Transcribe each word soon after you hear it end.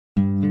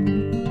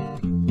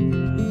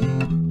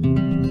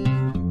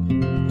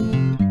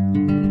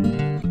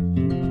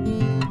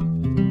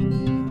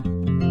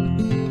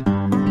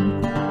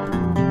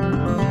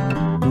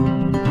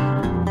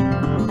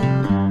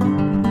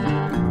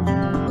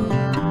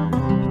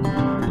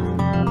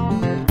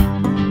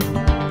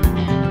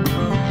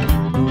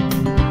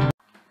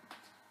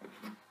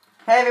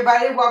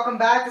everybody, welcome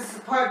back. This is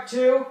part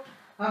 2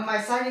 of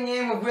my second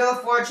game of Wheel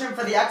of Fortune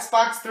for the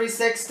Xbox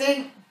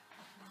 360,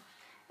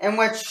 in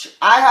which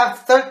I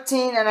have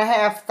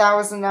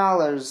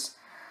 $13,500.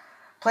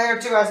 Player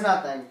 2 has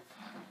nothing.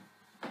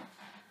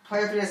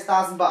 Player 3 has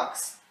 $1,000.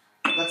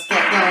 Let's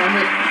get going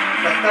with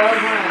the third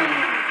round,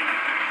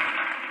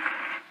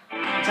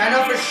 which I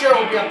know for sure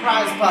will be a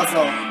prize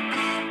puzzle.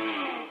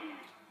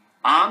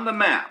 On the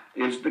map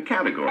is the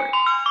category.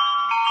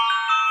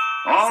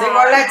 See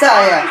what I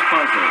tell ya. A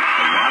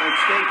lot at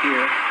stake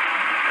here.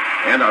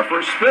 And our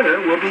first spinner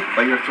will be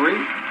player 3.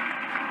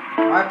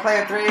 Alright,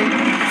 player 3. Spin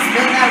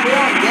that wheel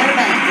and get it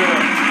back to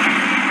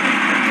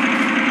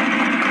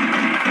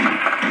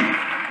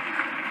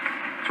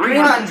it.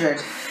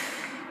 300.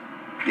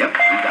 Yep,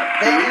 we got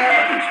 3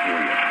 letters for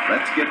you.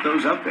 Let's get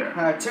those up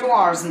there. 2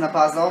 R's in the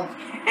puzzle.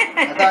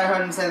 I thought I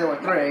heard him say there were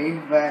 3,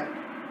 but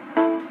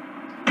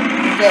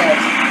he did.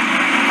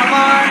 Come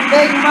on,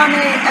 big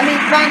money. I mean,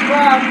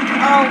 bankrupt.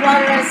 Oh,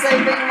 why did I say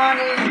big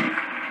money?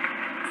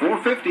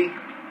 450.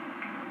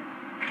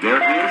 There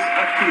is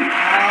a T.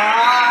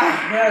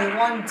 There's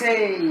 1 T.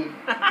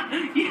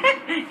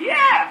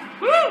 Yeah.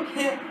 Woo.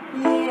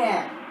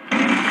 Yeah.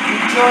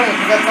 Enjoy it,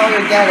 because that's all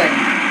you're getting.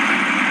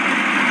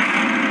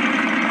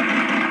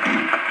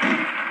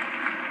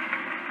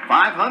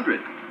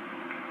 500.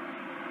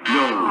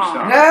 No,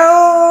 sorry.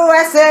 No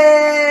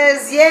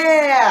S's.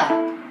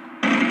 Yeah.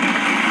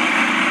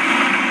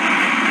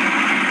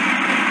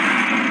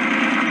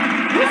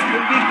 This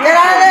could be good. Get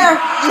out of there!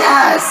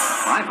 Yes!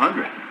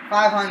 500.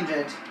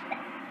 500.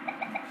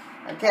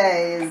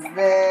 Okay, is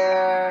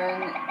there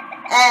an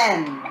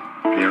N?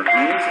 There is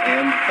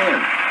an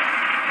N.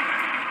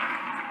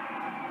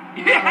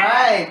 Yeah.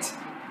 Alright.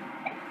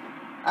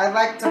 I'd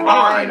like to buy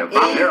Alright, an E.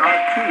 there are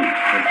 2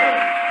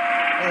 involved.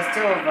 There's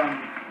 2 of them.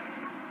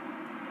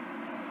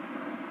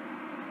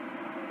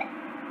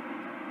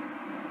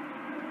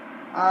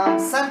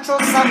 Central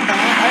something.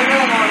 I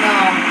really don't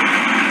know.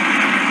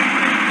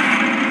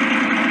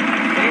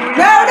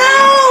 No!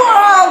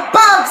 Oh,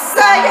 Bob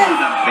Sagan!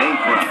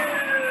 Bankrupt.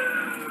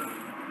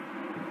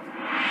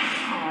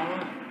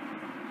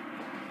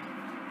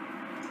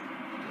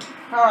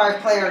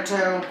 Alright, player 2.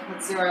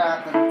 Let's see what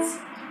happens.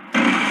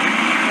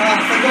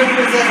 The good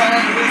news is I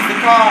didn't lose the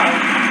car,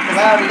 because I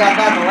already got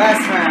that the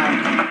last round.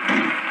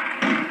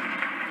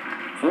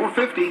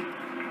 450.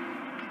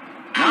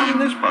 Not in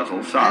this puzzle,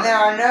 And sorry. there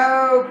are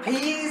no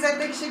P's, I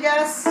think she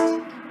guessed.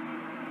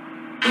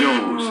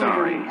 No,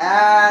 sorry.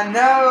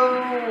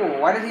 No.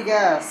 What did he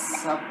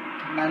guess?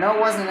 I know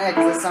it wasn't it,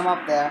 because there's some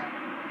up there.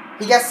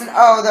 He guessed an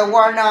O, there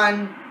were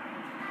none.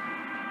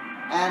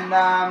 And,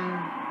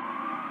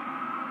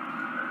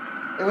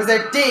 it was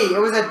a D. It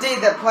was a D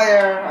that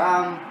player,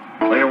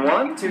 Player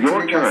 1,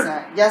 your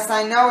turn. Yes,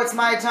 I know it's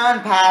my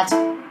turn, Pat.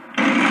 Come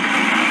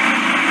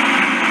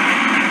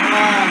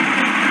on.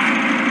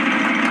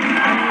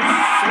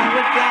 Slow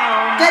it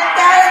down. Get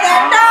out of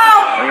there! No!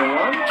 Player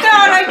 1.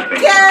 Not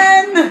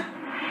again!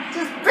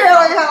 Just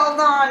barely held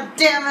on,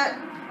 damn it.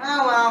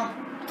 Oh well.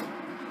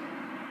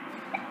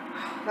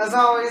 There's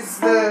always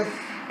the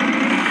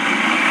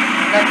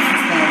next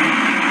thing.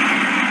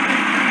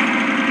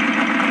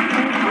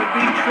 Could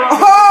be trouble.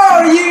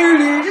 Oh, you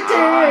need to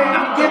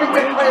give it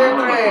to player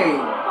 3.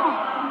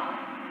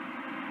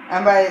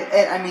 And by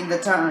it, I mean the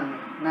turn.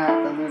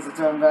 Not the loser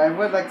turn, but I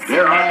would like to see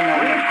There my are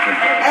number. 3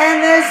 involved.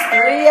 And there's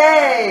 3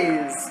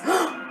 A's.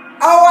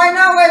 Oh, I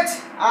know it.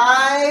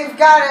 I've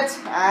got it.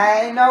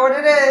 I know what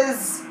it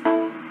is.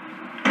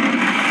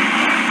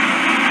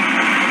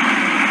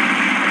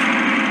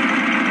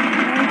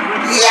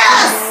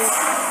 Yes!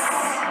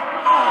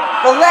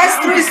 The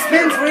last 3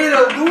 spins were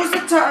either lose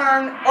a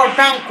turn or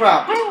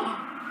bankrupt.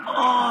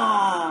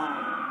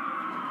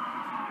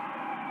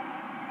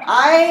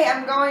 I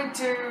am going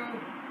to...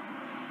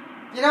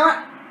 You know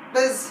what?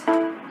 There's 2 C's in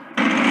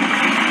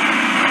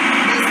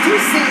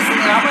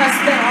there. I'm going to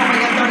spin home and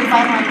get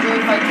 3,500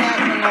 if I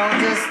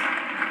can't, just...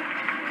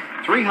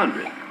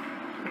 300.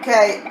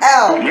 Okay,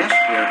 L. Yes,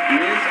 there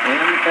is an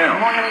I'm L.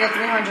 only going to get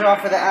 300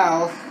 off of the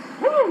L.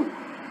 Woo!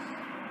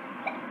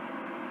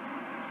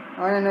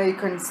 I didn't know you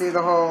couldn't see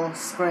the whole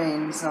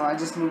screen, so I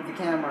just moved the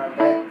camera a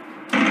bit.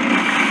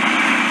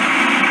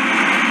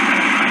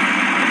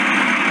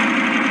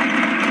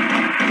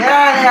 Get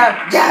out of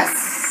there!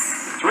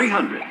 Yes!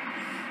 300.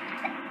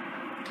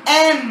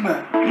 M!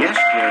 Yes,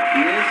 there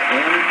is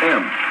an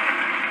M.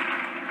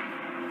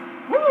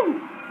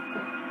 Woo!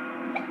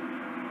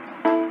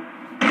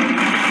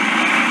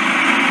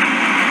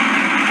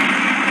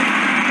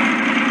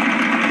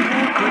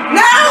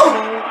 No!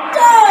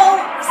 Go!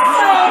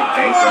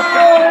 So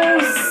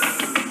close!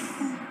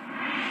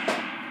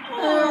 I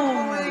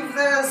don't believe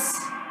this.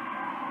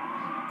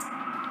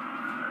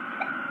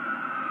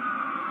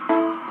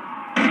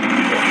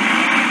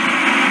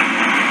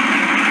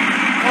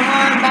 Come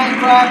on,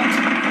 bankrupt.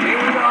 Here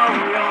we are.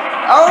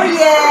 Oh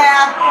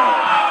yeah!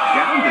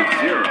 Down to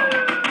 0.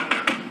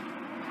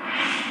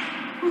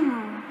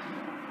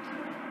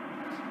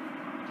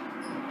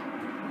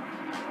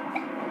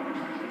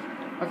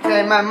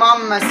 Okay, my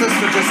mom and my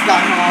sister just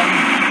got home.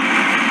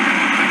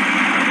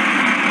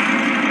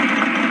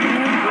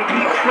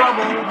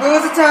 trouble.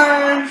 Lose a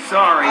turn.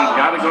 Sorry,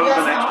 gotta go to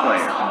the next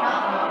player.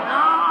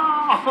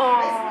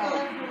 Oh.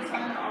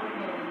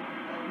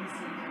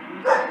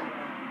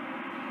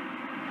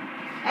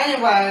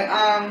 Anyway,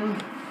 I'm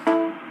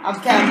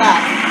coming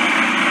back.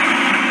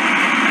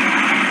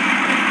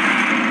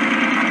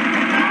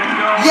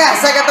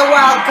 Yes, I got the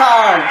wild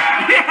card.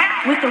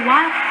 With the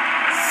wild?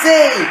 C.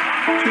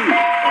 Two of them.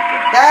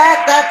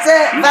 That's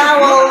it. Use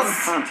Vowels. the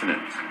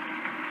consonants.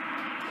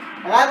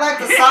 And I'd like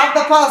to solve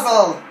the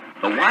puzzle.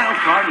 The wild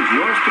card is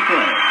yours to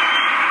play.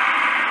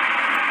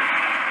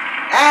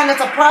 And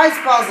it's a prize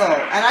puzzle.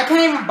 And I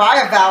can't even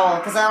buy a vowel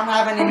because I don't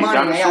have any We've money.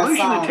 got a I gotta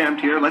solution solve. attempt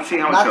here. Let's see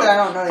how Not it goes. that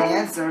I don't know the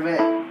answer, but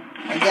I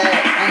get it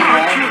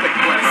Aren't you anyway. the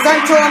clever one?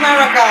 Central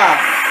America.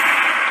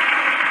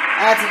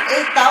 That's an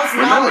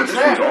Remember, $8,000 this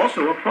trip. was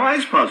also a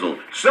prize puzzle.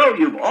 So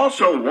you've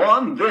also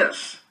won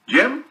this.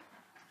 Jim?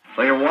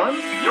 Player one?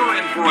 You're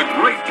in for a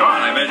great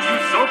time as you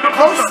soak up the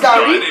Costa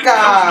sunshine in Rica.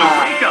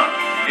 Costa Rica.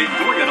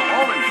 Enjoy an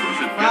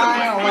all-inclusive I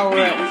getaway don't with know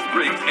it. meals,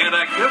 drinks, and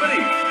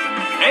activities.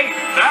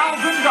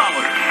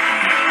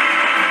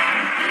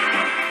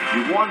 $8,000.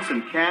 You've won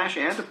some cash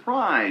and a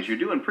prize. You're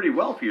doing pretty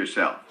well for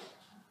yourself.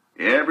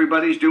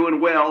 Everybody's doing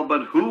well,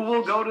 but who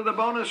will go to the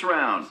bonus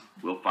round?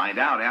 We'll find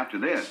out after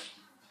this.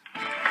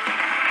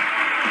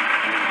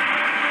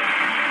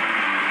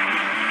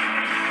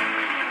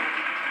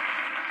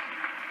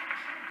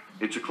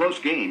 It's a close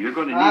game. You're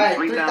going to need Alright, $3,000,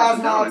 which is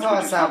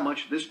toss-up. how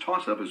much this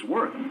toss-up is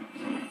worth.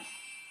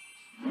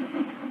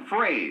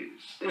 Phrase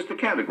is the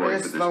category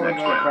for Just this lower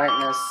next the round.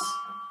 brightness.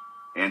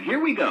 And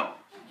here we go.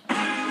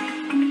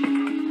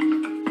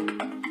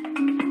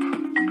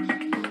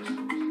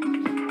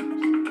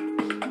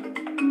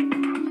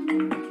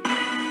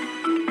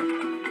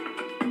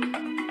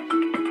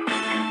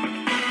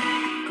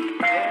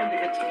 And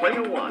it's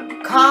player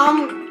one.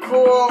 Calm,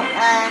 cool,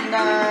 and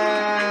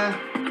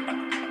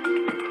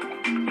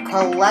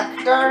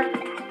collector.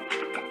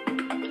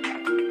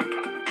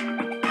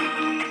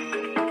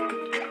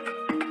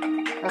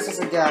 That's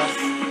just a guess.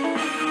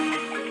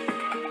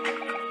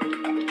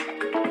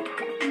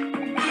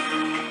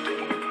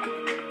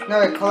 No,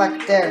 it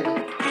collected.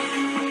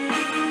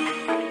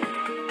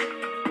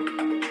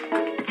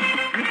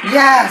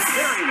 Yes!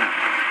 Very nice.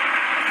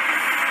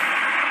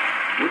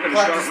 We're going to Collect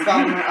start the with spell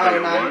you, number player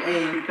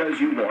 098. one, because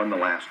you won the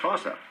last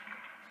toss-up.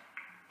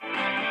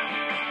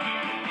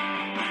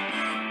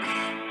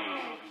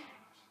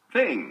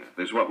 Thing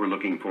is what we're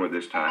looking for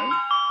this time.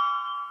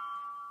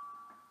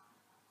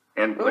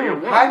 And player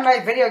Ooh, one. how did my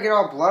video get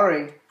all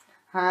blurry?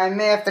 I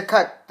may have to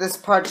cut this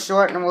part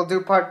short and we'll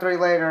do part 3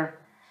 later.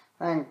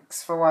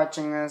 Thanks for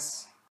watching this.